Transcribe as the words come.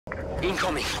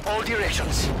Incoming, all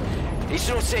directions. It's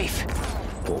not safe.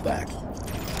 Pull back.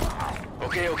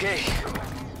 Okay, okay.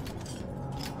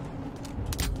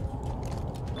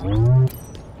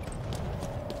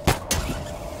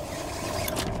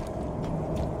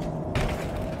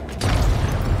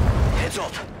 Heads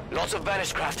up. Lots of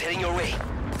banished craft heading your way.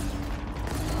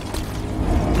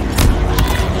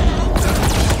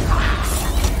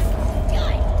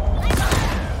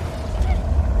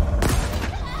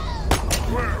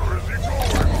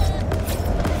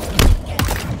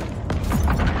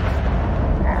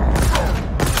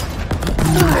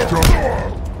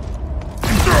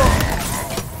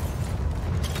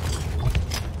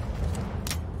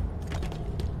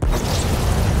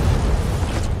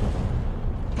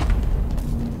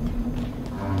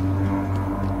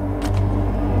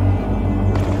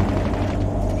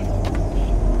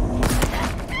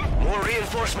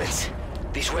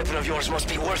 This weapon of yours must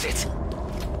be worth it.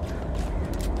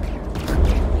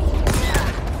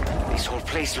 This whole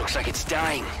place looks like it's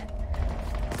dying.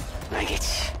 Like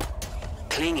it's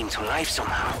clinging to life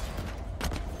somehow.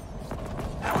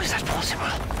 How is that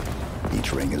possible?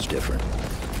 Each ring is different.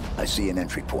 I see an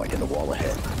entry point in the wall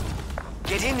ahead.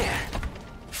 Get in there.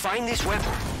 Find this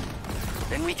weapon.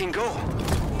 Then we can go.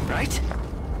 Right?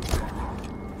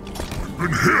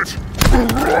 Been hit!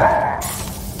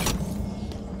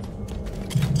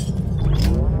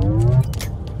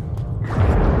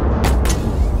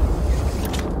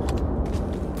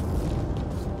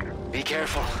 Be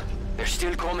careful. They're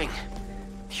still coming.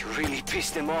 You really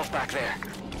pissed them off back there.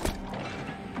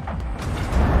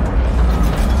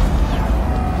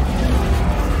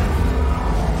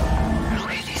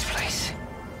 Look at this place.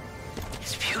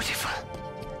 It's beautiful.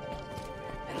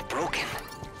 And broken.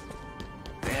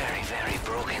 Very, very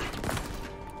broken.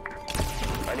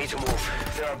 I need to move.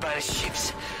 There are banished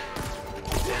ships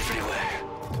everywhere.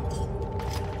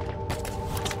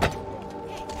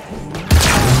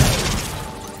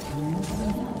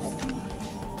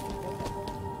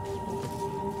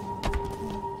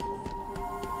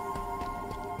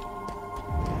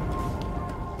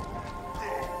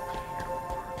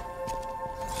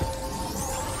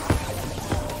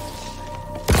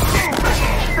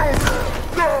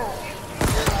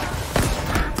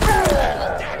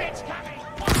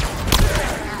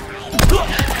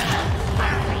 Damn it!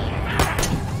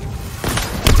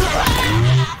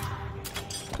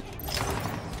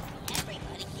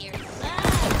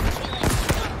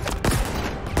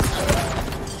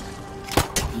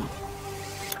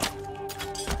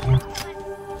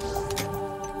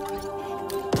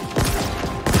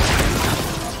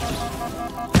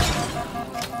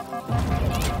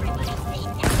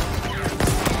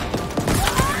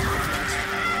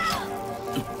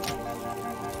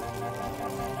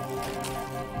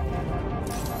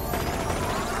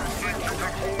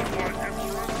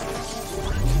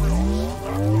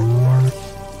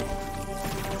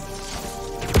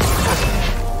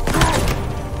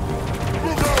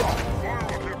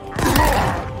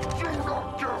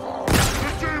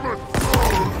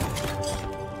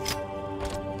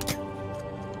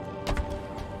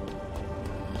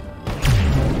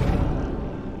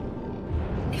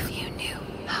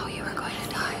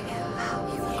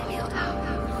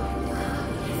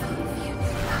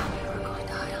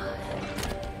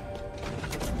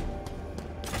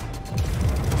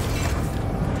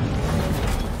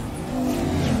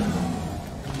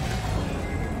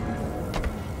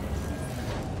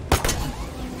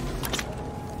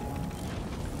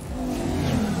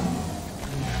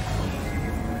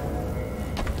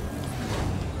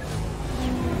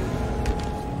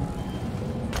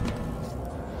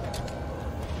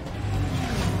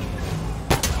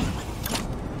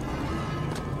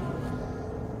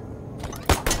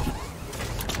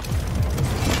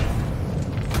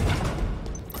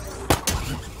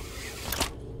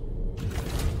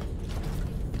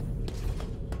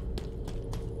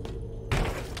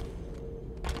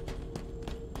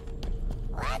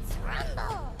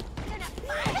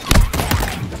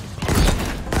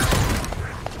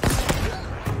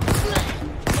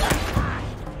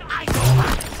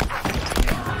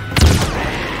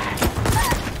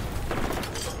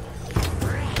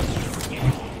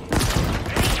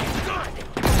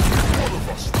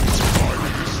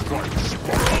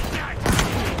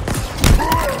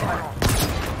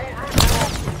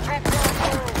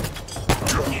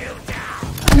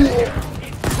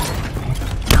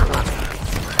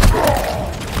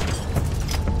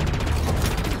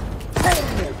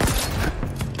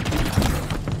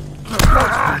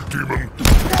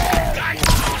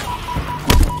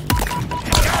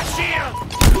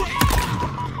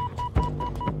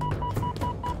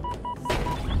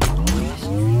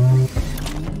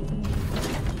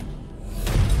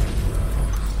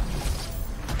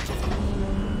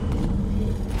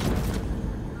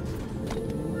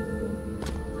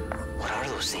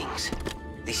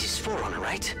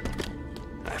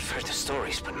 heard the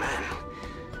stories, but man,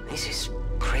 this is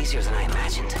crazier than I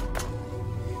imagined.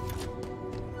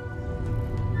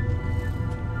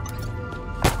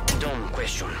 Dumb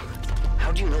question.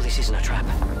 How do you know this isn't a trap?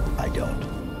 I don't.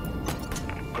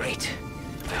 Great.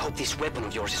 I hope this weapon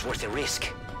of yours is worth the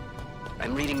risk.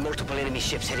 I'm reading multiple enemy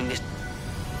ships heading this...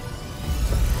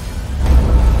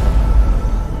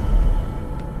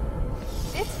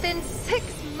 It's been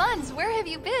 6 months. Where have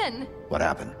you been? What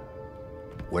happened?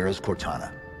 Where is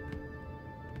Cortana?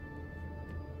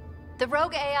 The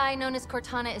rogue AI known as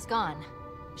Cortana is gone.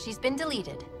 She's been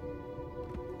deleted.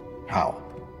 How?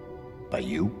 By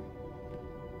you?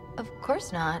 Of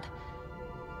course not.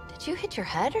 Did you hit your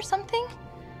head or something?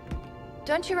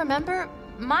 Don't you remember?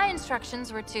 My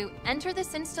instructions were to enter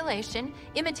this installation,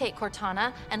 imitate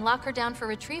Cortana, and lock her down for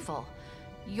retrieval.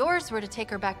 Yours were to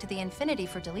take her back to the Infinity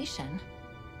for deletion.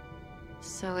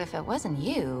 So if it wasn't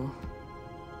you...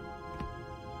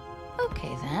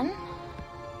 Okay then.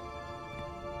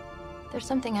 There's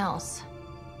something else.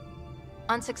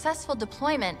 On successful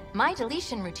deployment, my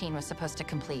deletion routine was supposed to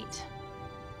complete.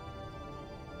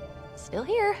 Still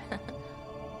here.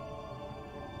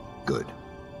 Good.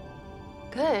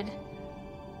 Good.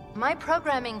 My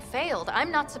programming failed.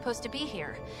 I'm not supposed to be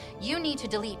here. You need to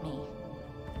delete me.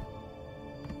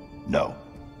 No.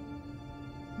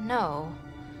 No.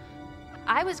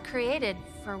 I was created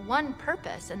for one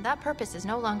purpose, and that purpose is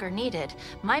no longer needed.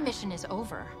 My mission is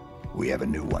over. We have a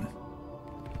new one.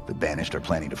 The Banished are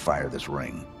planning to fire this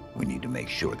ring. We need to make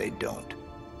sure they don't.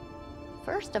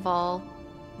 First of all,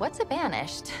 what's a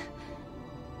Banished?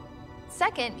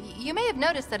 Second, you may have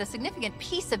noticed that a significant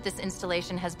piece of this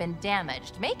installation has been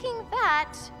damaged, making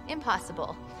that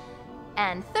impossible.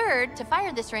 And third, to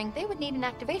fire this ring, they would need an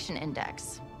activation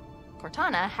index.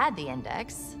 Cortana had the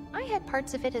index. I had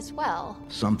parts of it as well.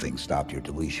 Something stopped your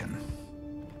deletion.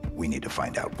 We need to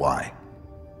find out why.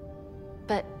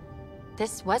 But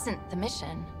this wasn't the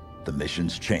mission. The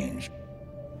missions change.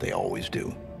 They always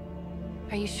do.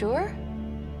 Are you sure?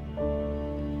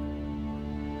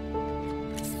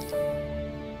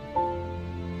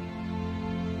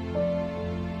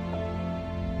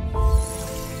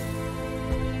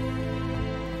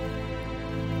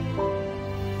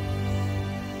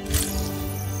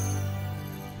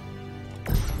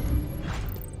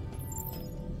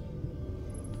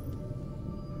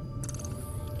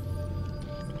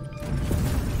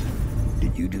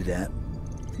 Did you do that?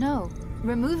 No.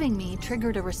 Removing me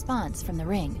triggered a response from the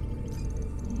ring.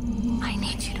 I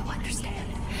need you to understand.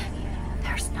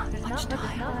 There's not much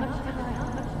time.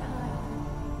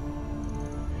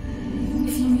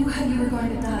 If you knew how you were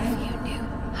going to die, If you knew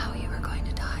how you were going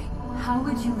to die, how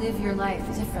would you live your life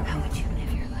differently? how would you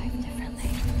live your life differently?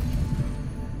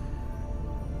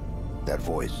 That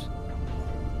voice.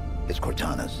 It's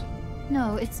Cortana's.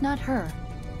 No, it's not her.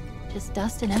 Just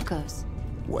dust and echoes.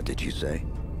 What did you say?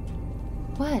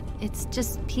 What? It's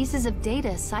just pieces of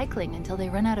data cycling until they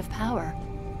run out of power.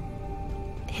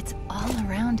 It's all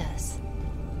around us.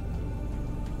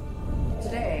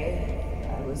 Today,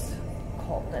 I was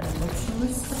called an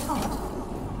emotionless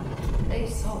baton. They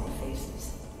saw the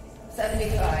faces.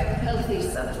 75 healthy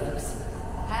subjects,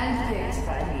 handpicked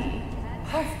by me,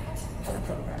 perfect for the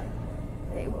program.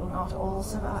 They will not all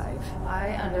survive. I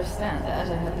understand that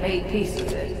and have made peace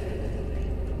with it.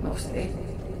 Mostly.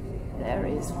 There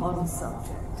is one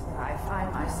subject that I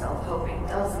find myself hoping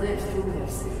does live through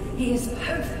this. He is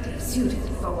perfectly suited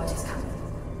for what is coming.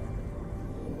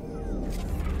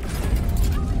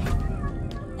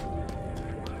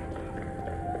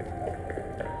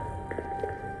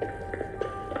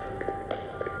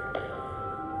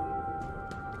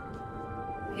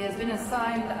 He has been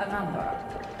assigned a number.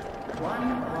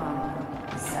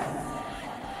 117.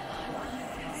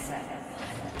 117.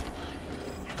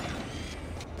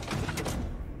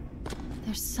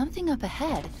 There's something up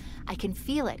ahead. I can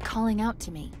feel it calling out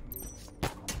to me.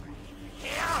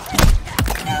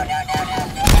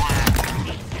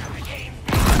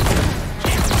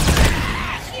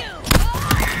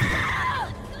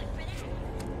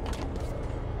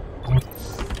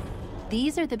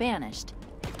 These are the Banished.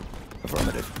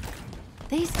 Affirmative.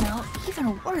 They smell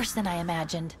even worse than I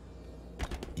imagined.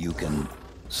 You can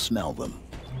smell them.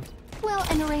 Well,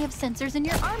 an array of sensors in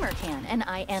your armor can, and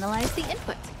I analyze the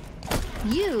input.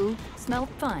 You smell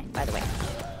fine, by the way.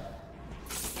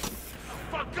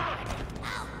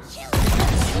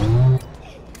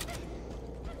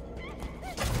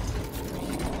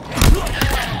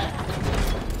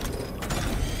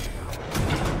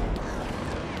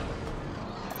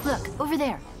 Look, over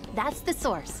there. That's the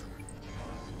source.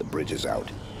 The bridge is out.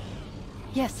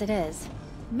 Yes, it is.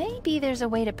 Maybe there's a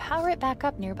way to power it back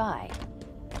up nearby.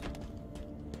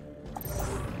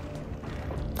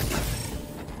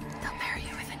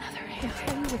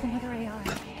 with another AI.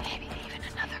 Maybe even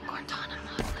another Cortana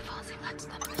model if Halsey lets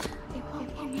them. They won't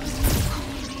get me.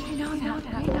 We know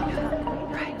that.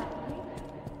 Right.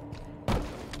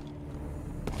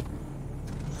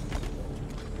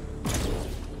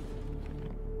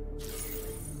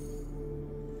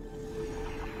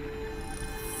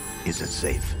 Is it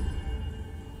safe?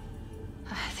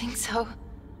 I think so.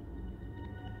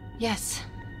 Yes.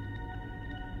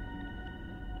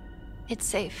 It's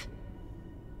safe.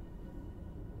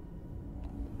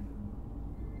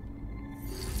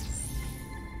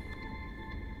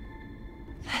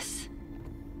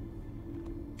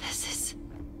 This is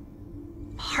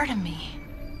part of me.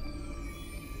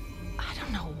 I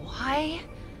don't know why.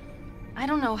 I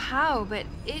don't know how, but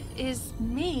it is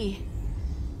me.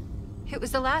 It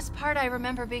was the last part I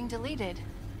remember being deleted.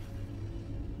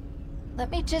 Let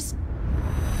me just...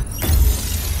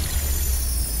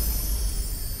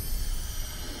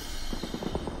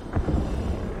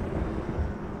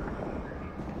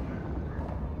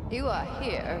 You are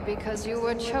here because you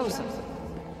were chosen.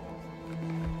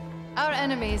 Our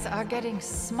enemies are getting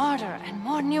smarter and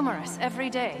more numerous every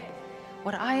day.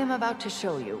 What I am about to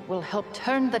show you will help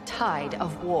turn the tide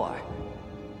of war.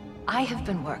 I have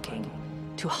been working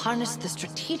to harness the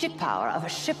strategic power of a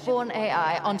shipborne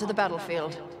AI onto the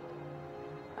battlefield.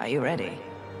 Are you ready?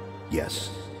 Yes,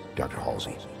 Dr.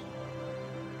 Halsey.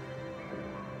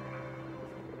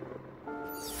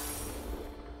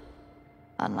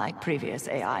 Unlike previous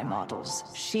AI models,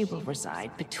 she will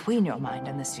reside between your mind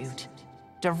and the suit,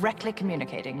 directly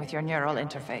communicating with your neural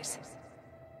interface.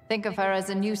 Think of her as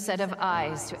a new set of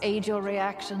eyes to aid your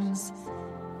reactions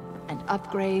and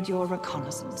upgrade your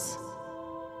reconnaissance.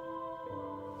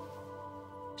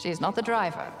 She's not the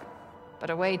driver, but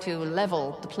a way to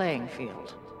level the playing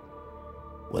field.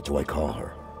 What do I call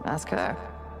her? Ask her.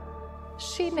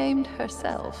 She named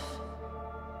herself.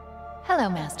 Hello,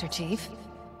 Master Chief.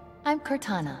 I'm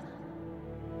Cortana.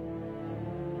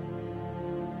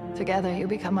 Together you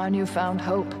become our newfound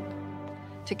hope.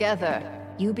 Together,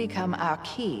 you become our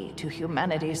key to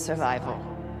humanity's survival.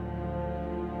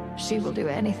 She will do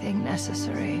anything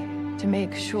necessary to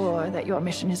make sure that your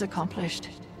mission is accomplished,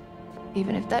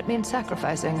 even if that means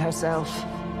sacrificing herself,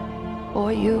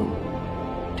 or you,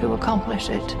 to accomplish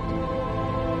it.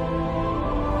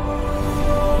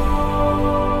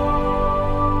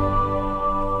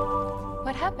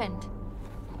 What happened?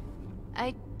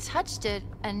 I touched it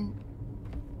and...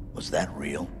 Was that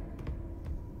real?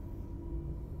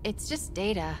 It's just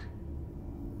data.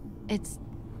 It's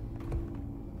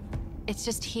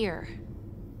just here.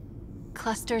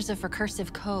 Clusters of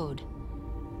recursive code.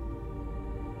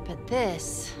 But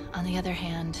this, on the other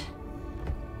hand,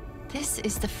 this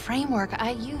is the framework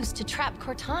I use to trap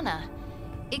Cortana.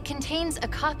 It contains a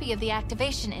copy of the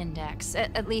activation index,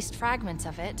 at least fragments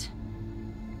of it.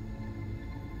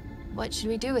 What should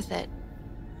we do with it?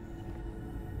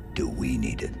 Do we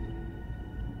need it?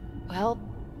 Well,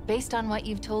 based on what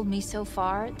you've told me so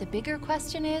far, the bigger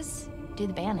question is, do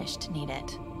the Banished need it?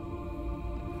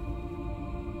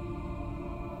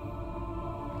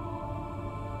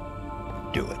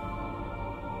 Do it.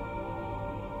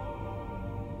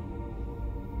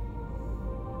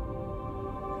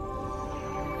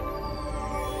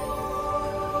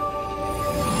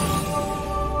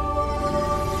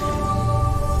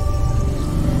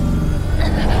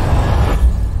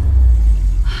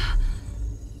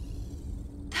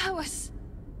 That was...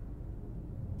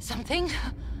 something?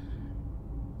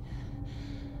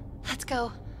 Let's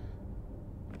go.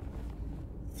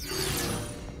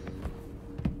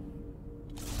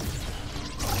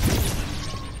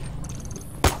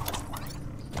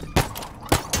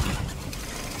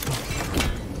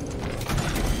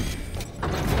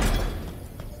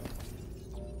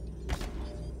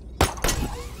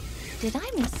 Did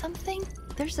I miss something?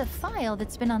 There's a file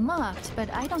that's been unlocked,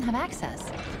 but I don't have access.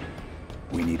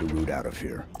 We need a route out of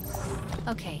here.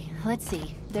 Okay, let's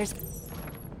see. There's...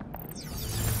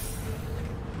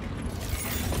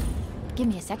 Give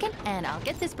me a second, and I'll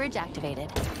get this bridge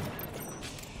activated.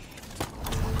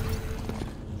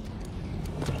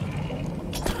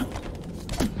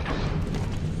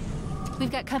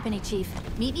 We've got company, Chief.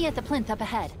 Meet me at the plinth up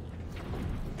ahead.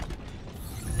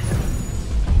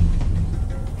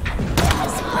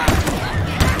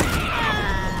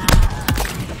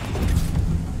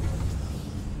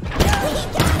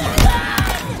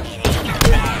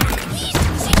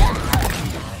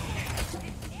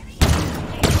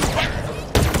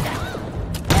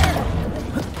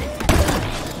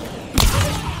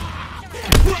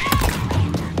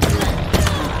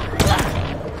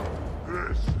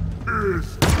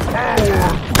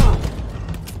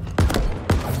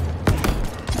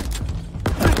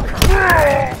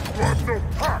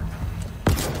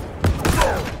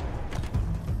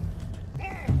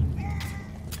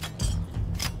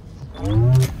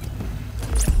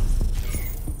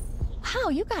 Wow,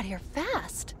 you got here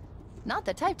fast. Not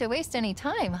the type to waste any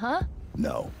time, huh?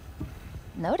 No.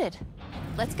 Noted.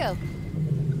 Let's go.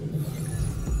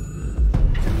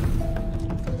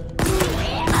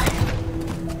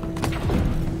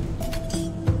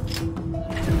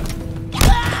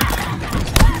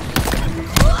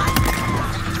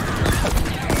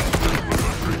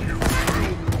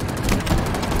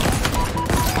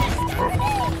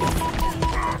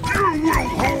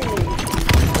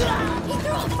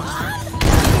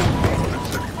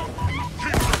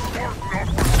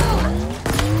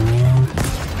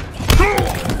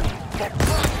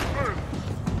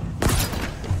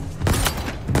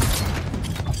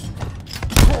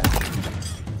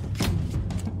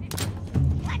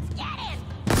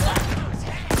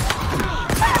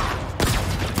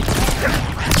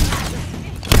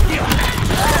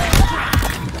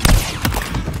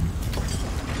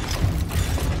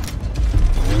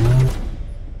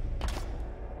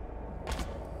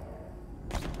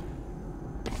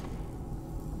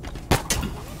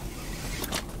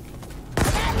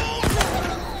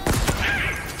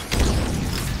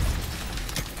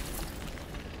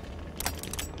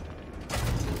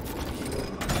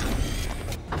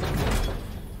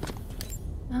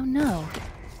 Oh no.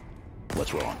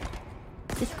 What's wrong?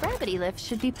 This gravity lift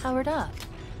should be powered up.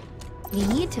 We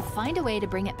need to find a way to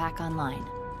bring it back online.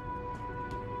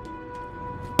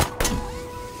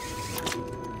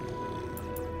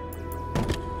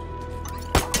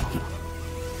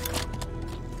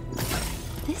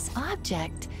 This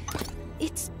object,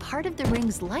 it's part of the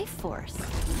ring's life force.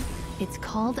 It's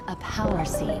called a power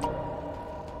seed.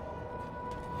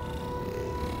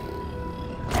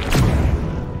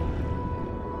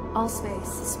 All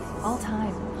space, all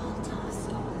time.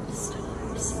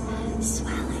 Stars,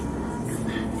 swelling,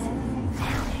 clouded,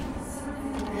 failing,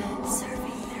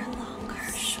 serving their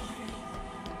longer shore.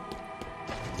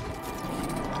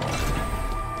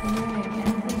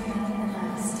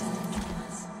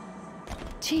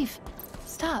 Chief,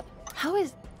 stop. How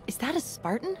is that a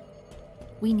Spartan?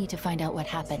 We need to find out what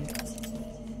happened.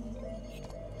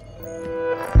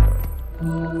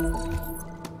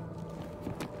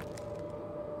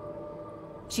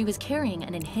 She was carrying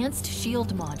an enhanced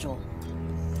shield module.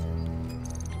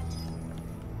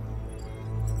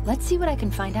 Let's see what I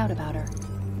can find out about her.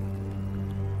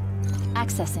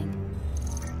 Accessing.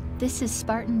 This is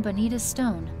Spartan Bonita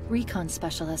Stone, recon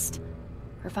specialist.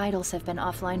 Her vitals have been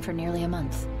offline for nearly a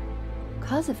month.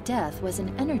 Cause of death was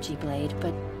an energy blade,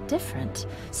 but different,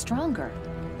 stronger.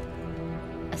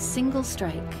 A single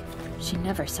strike. She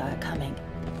never saw it coming.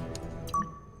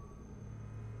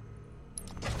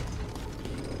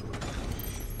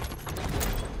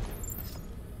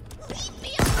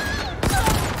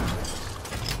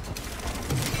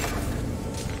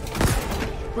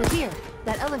 We're here.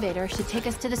 That elevator should take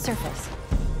us to the surface.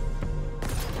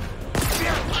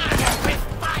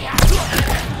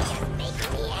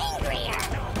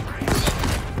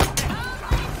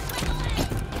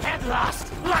 Head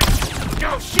lost!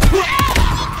 Go shoot!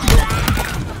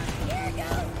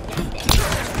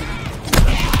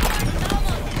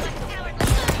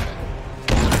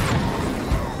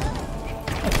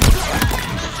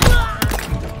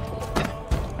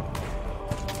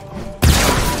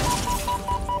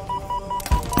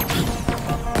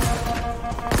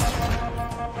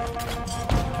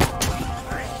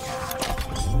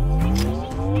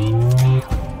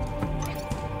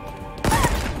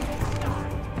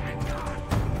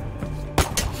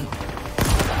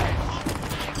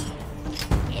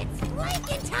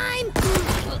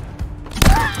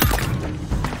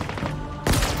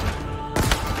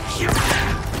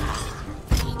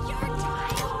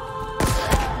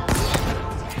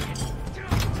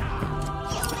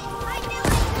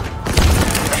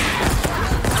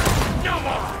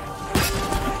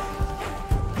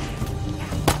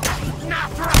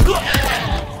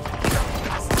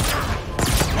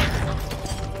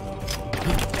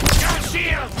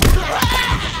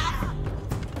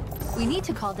 We need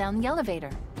to call down the elevator.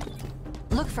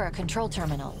 Look for a control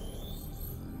terminal.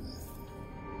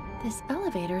 This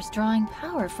elevator's drawing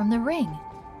power from the ring.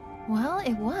 Well,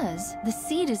 it was. The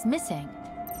seed is missing.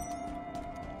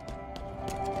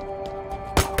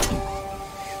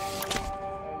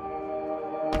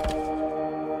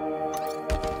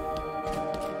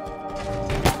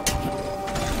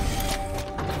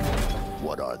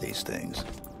 What are these things?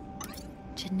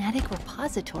 Genetic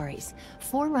repositories,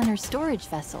 Forerunner storage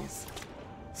vessels,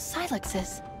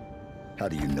 Silexes. How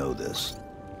do you know this?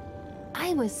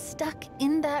 I was stuck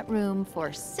in that room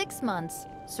for 6 months,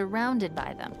 surrounded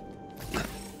by them.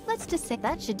 Let's just say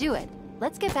that should do it.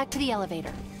 Let's get back to the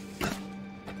elevator.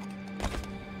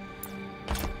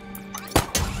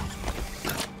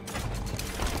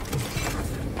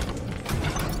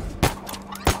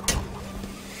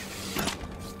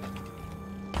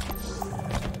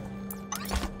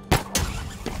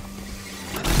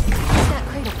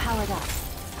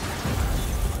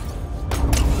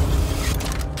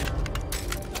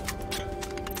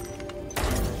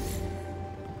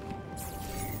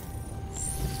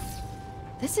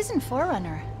 This isn't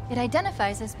Forerunner. It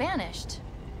identifies as banished.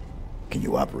 Can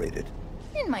you operate it?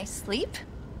 In my sleep?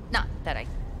 Not that I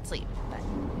sleep, but...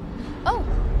 Oh!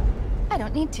 I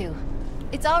don't need to.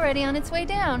 It's already on its way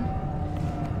down.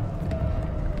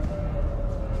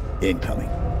 Incoming.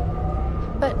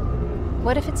 But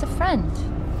what if it's a friend?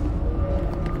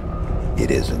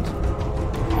 It isn't.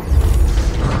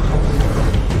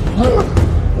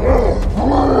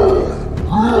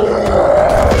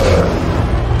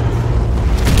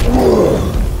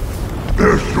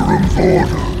 Escherum's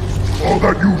orders are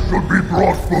that you should be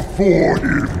brought before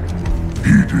him.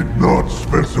 He did not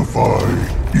specify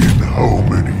in how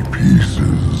many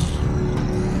pieces.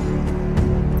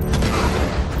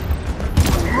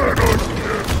 Let us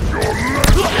test your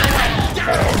legs!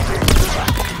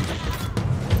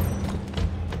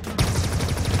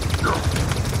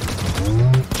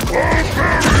 I'll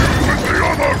bury you with the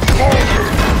other soldiers!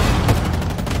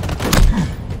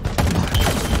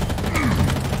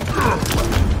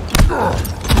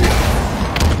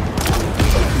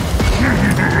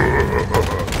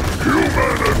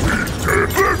 Humanity,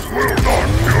 this will not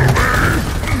kill me!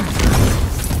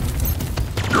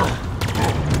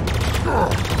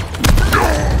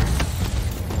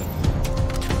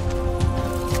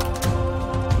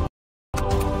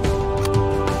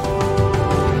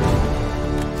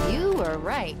 You were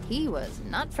right. He was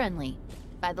not friendly.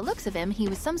 By the looks of him, he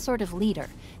was some sort of leader.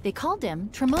 They called him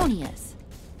Tremonius.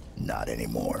 Not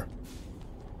anymore.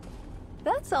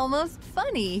 That's almost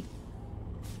funny.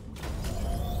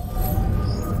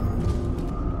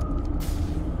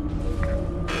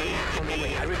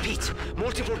 Okay, I repeat.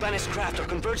 Multiple banished craft are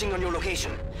converging on your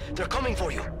location. They're coming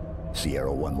for you.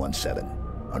 Sierra 117.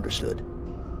 Understood.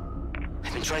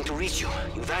 I've been trying to reach you.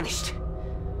 You vanished.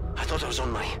 I thought I was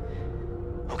on my...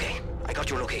 Okay, I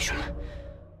got your location.